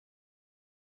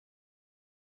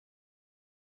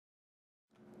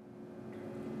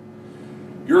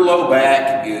Your low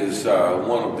back is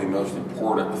one of the most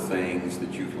important things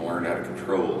that you can learn how to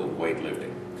control in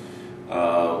weightlifting.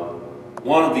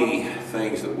 One of the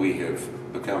things that we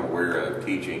have become aware of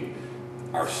teaching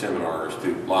our seminars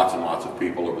to lots and lots of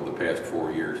people over the past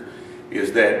 4 years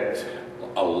is that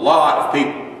a lot of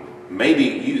people, maybe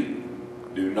you,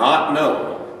 do not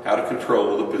know how to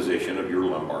control the position of your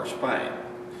lumbar spine.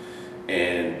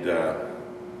 And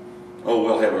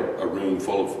we'll have a room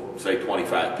full of, say,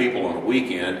 25 people on a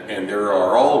weekend, and there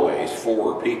are always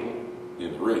 4 people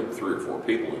in the room, 3 or 4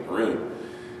 people in the room,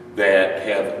 that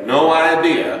have no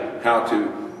idea how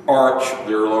to arch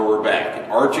their lower back.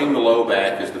 And arching the low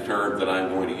back is the term that I'm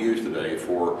going to use today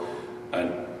for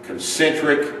a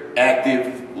concentric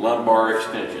active lumbar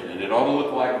extension. And it ought to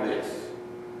look like this.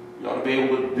 You ought to be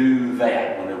able to do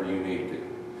that whenever you need to.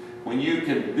 When you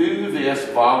can do this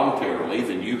voluntarily,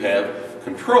 then you have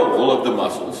control of the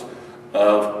muscles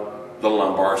of the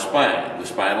lumbar spine, the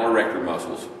spinal erector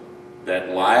muscles that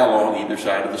lie along either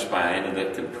side of the spine and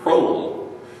that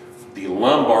control the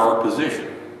lumbar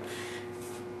position.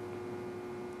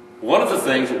 One of the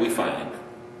things that we find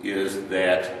is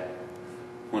that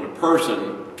when a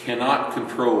person cannot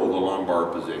control the lumbar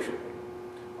position,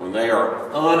 when they are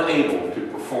unable to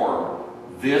perform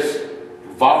this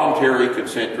voluntary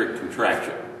concentric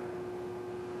contraction,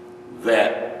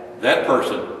 that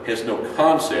person has no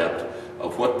concept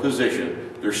of what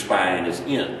position their spine is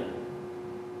in.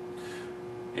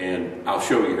 And I'll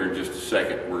show you here in just a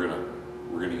second. We're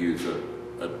gonna use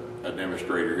a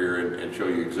demonstrator here and show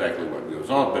you exactly what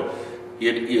goes on. But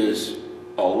it is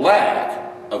a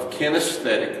lack of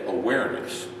kinesthetic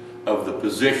awareness of the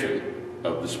position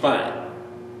of the spine.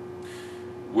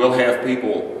 We'll have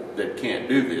people that can't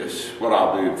do this. What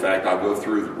I'll do, in fact, I'll go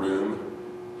through the room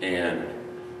and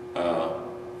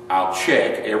I'll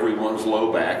check everyone's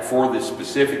low back for the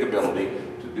specific ability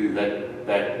to do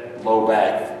that low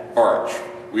back arch.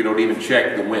 We don't even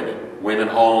check the women. Women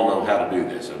all know how to do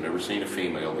this. I've never seen a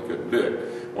female that couldn't do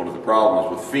it. One of the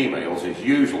problems with females is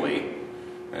usually,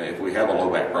 if we have a low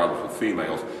back problem with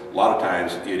females, a lot of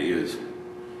times it is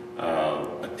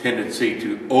a tendency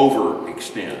to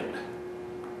overextend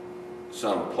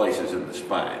some places in the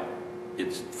spine.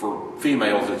 For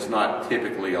females, it's not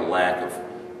typically a lack of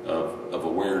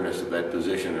awareness of that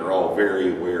position. They're all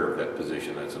very aware of that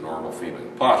position. That's a normal female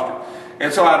posture.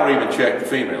 And so I don't even check the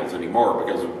females anymore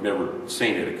because I've never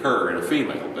seen it occur in a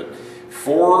female. But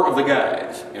 4 of the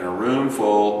guys in a room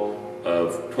full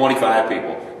of 25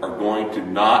 people are going to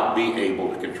not be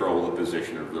able to control the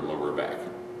position of their lower back.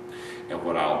 And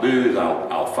what I'll do is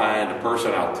I'll find a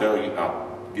person, I'll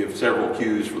give several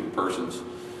cues for the person's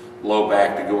low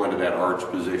back to go into that arch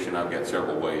position. I've got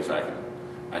several ways I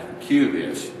can cue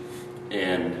this.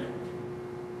 And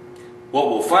what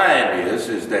we'll find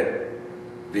is that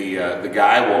the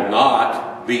guy will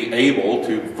not be able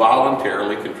to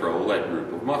voluntarily control that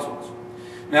group of muscles.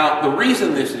 Now, the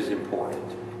reason this is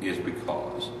important is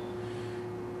because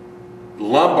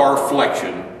lumbar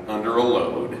flexion under a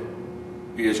load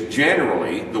is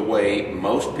generally the way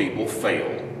most people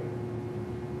fail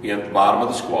in the bottom of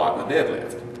the squat and the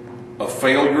deadlift. A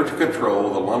failure to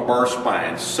control the lumbar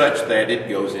spine such that it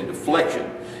goes into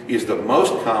flexion is the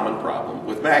most common problem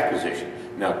with back position.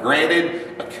 Now,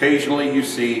 granted, occasionally you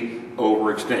see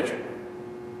overextension,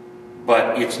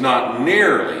 but it's not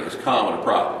nearly as common a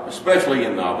problem, especially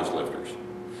in novice lifters,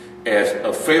 as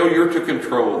a failure to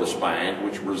control the spine,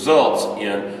 which results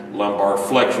in lumbar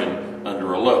flexion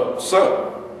under a load.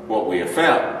 So, what we have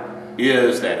found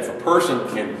is that if a person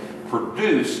can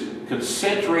produce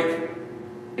concentric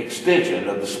extension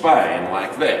of the spine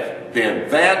like that, then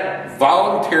that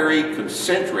voluntary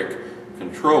concentric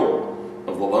control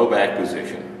of the low back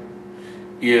position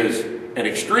is an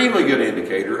extremely good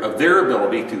indicator of their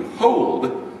ability to hold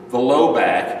the low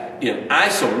back in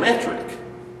isometric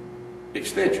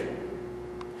extension.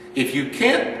 If you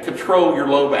can't control your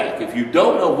low back, if you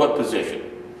don't know what position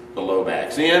the low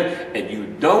back's in, and you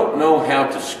don't know how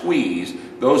to squeeze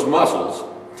those muscles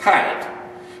tight,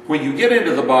 when you get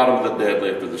into the bottom of the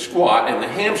deadlift or the squat and the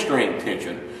hamstring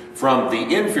tension from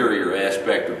the inferior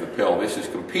aspect of the pelvis is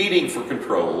competing for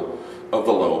control of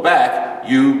the low back,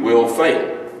 you will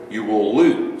fail. You will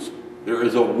lose. There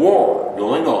is a war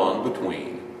going on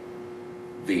between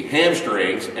the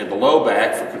hamstrings and the low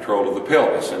back for control of the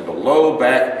pelvis, and the low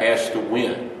back has to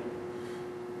win.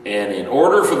 And in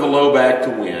order for the low back to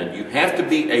win, you have to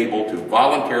be able to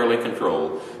voluntarily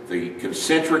control the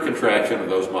concentric contraction of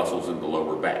those muscles in the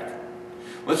lower back.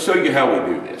 Let's show you how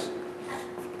we do this.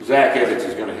 Zach Evans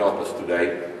is going to help us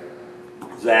today.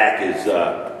 Zach is,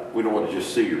 we don't want to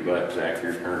just see your butt, Zach.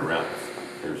 Here, turn around.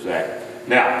 There's Zach.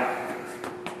 Now,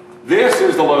 This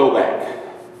is the low back.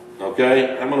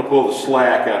 Okay, I'm going to pull the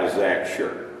slack out of Zach's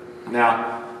shirt.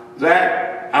 Now,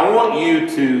 Zach, I want you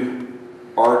to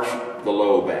arch the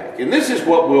low back. And this is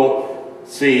what we'll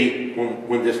see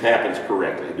when this happens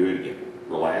correctly. Do it again.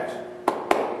 Relax.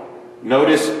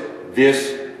 Notice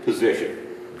this position.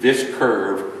 This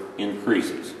curve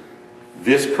increases.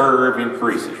 This curve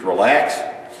increases. Relax.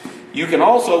 You can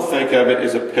also think of it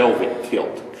as a pelvic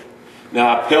tilt.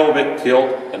 Now, a pelvic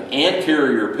tilt, an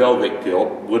anterior pelvic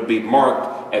tilt, would be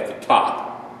marked at the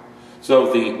top.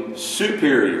 So the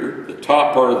superior, the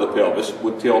top part of the pelvis,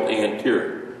 would tilt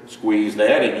anterior. Squeeze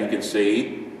that and you can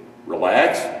see,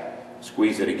 relax,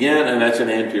 squeeze it again, and that's an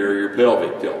anterior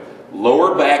pelvic tilt.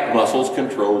 Lower back muscles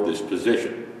control this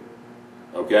position.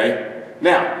 Okay?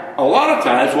 Now, a lot of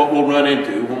times what we'll run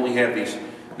into when we have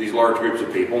these large groups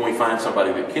of people, when we find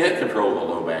somebody that can't control the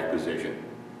low back position,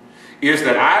 is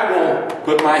that I will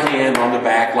put my hand on the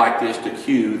back like this to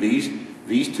cue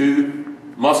these two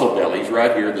muscle bellies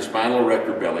right here, the spinal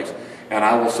erector bellies, and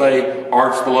I will say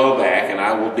arch the low back, and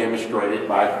I will demonstrate it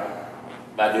by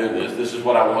doing this. This is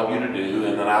what I want you to do,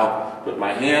 and then I'll put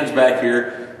my hands back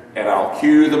here and I'll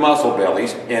cue the muscle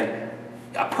bellies. And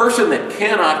a person that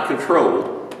cannot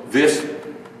control this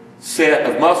set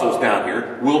of muscles down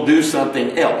here will do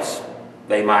something else.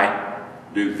 They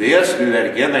might do this, do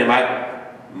that again. They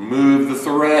might move the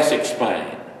thoracic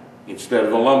spine instead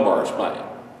of the lumbar spine.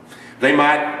 They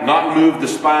might not move the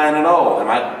spine at all. They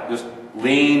might just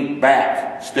lean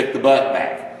back, stick the butt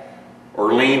back,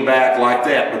 or lean back like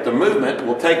that. But the movement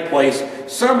will take place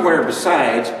somewhere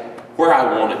besides where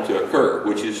I want it to occur,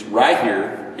 which is right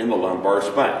here in the lumbar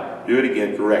spine. Do it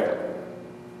again correctly.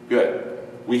 Good.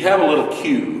 We have a little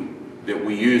cue that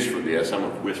we use for this. I'm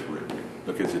going to whisper it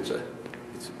because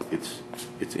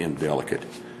it's indelicate.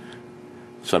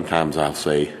 Sometimes I'll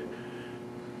say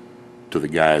to the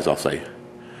guys, I'll say,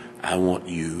 I want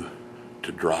you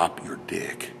to drop your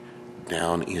dick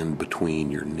down in between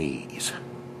your knees.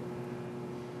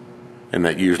 And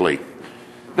that usually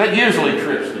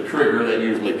trips the trigger, that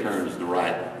usually produces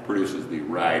the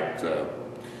right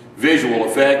visual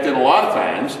effect. And a lot of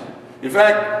times, in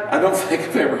fact, I don't think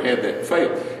I've ever had that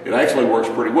fail. It actually works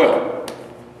pretty well.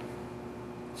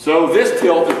 So this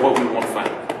tilt is what we want to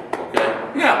find.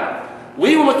 Okay? Now,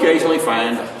 we will occasionally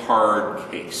find a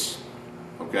hard case.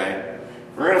 Okay?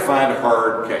 We're going to find a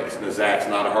hard case. Now, Zach's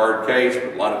not a hard case,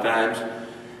 but a lot of times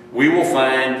we will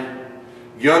find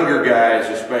younger guys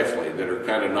especially that are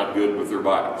kind of not good with their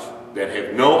bodies, that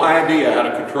have no idea how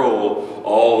to control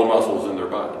all the muscles in their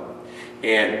body.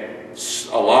 And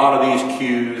a lot of these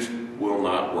cues will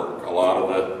not work. A lot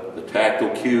of the tactile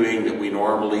cueing that we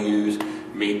normally use,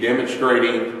 me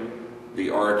demonstrating the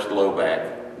arched low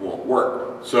back, won't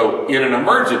work. So in an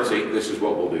emergency, this is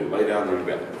what we'll do. Lay down on your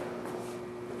belly.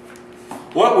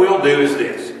 What we'll do is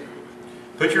this.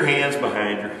 Put your hands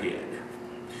behind your head.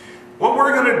 What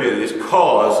we're going to do is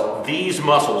cause these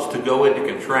muscles to go into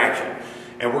contraction.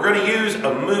 And we're going to use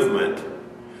a movement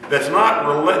that's not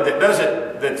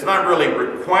really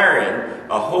requiring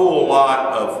a whole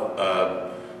lot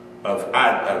of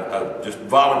just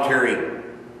voluntary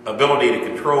ability to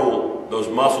control those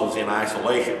muscles in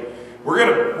isolation. We're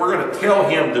going to tell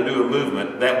him to do a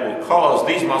movement that will cause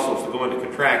these muscles to go into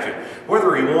contraction,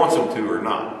 whether he wants them to or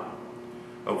not.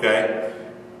 Okay?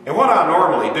 And what I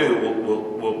normally do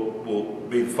will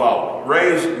be the following.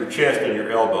 Raise your chest and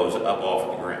your elbows up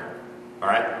off the ground. All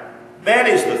right? That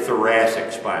is the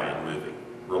thoracic spine moving.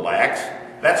 Relax.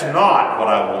 That's not what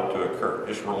I want to occur.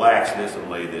 Just relax this and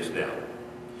lay this down.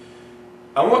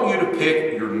 I want you to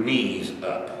pick your knees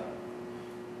up.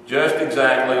 Just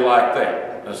exactly like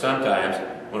that. Now sometimes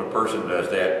when a person does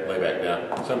that, lay back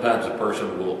down, sometimes a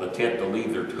person will attempt to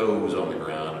leave their toes on the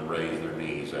ground and raise their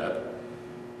knees up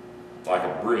like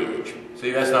a bridge.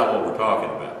 See, that's not what we're talking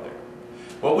about there.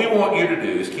 What we want you to do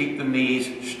is keep the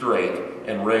knees straight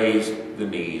and raise the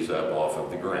knees up off of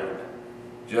the ground.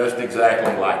 Just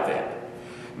exactly like that.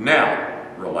 Now,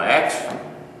 relax.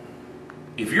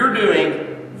 If you're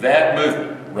doing that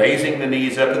movement, raising the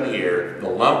knees up in the air, the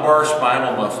lumbar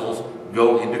spinal muscles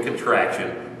go into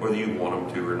contraction whether you want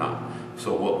them to or not.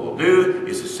 So what we'll do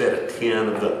is a set of 10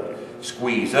 of them.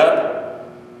 Squeeze up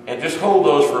and just hold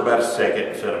those for about a second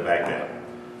and set them back down.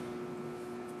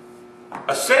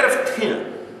 A set of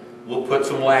 10 will put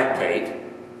some lactate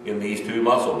in these two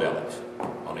muscle bellies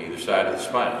on either side of the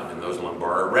spine, in those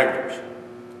lumbar erectors.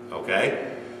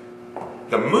 Okay?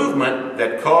 The movement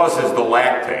that causes the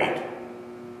lactate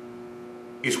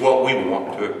is what we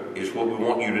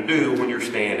want you to do when you're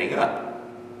standing up.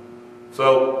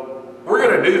 So we're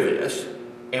going to do this,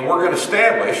 and we're going to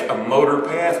establish a motor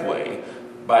pathway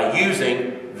by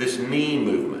using this knee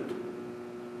movement.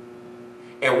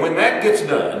 And when that gets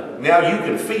done, now you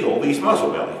can feel these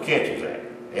muscle bellies, can't you, Zach?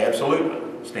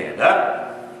 Absolutely. Stand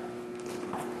up.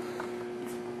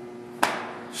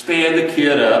 Stand the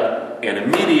kid up and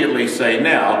immediately say,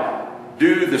 now,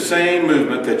 do the same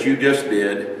movement that you just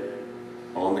did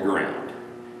on the ground.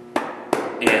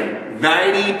 And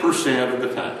 90% of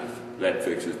the time, that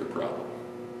fixes the problem.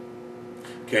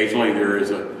 Occasionally there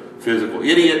is a physical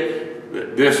idiot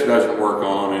that this doesn't work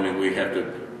on, and then we have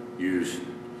to use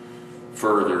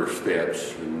further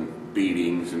steps and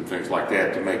beatings and things like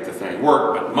that to make the thing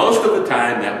work, but most of the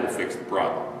time that will fix the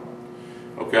problem.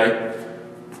 Okay?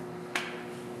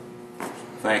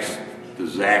 Thanks to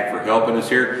Zach for helping us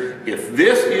here. If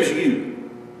this is you,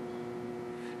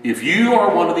 if you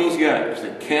are one of these guys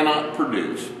that cannot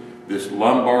produce this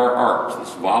lumbar arch,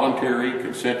 this voluntary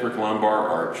concentric lumbar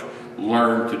arch,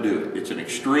 learn to do it. It's an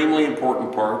extremely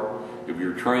important part of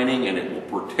your training, and it will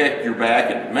protect your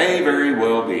back, and it may very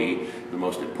well be the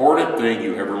most important thing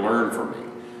you ever learn from me.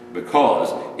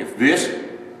 Because if this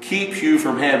keeps you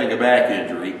from having a back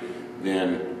injury,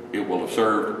 then it will have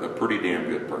served a pretty damn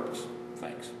good purpose.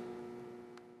 Thanks.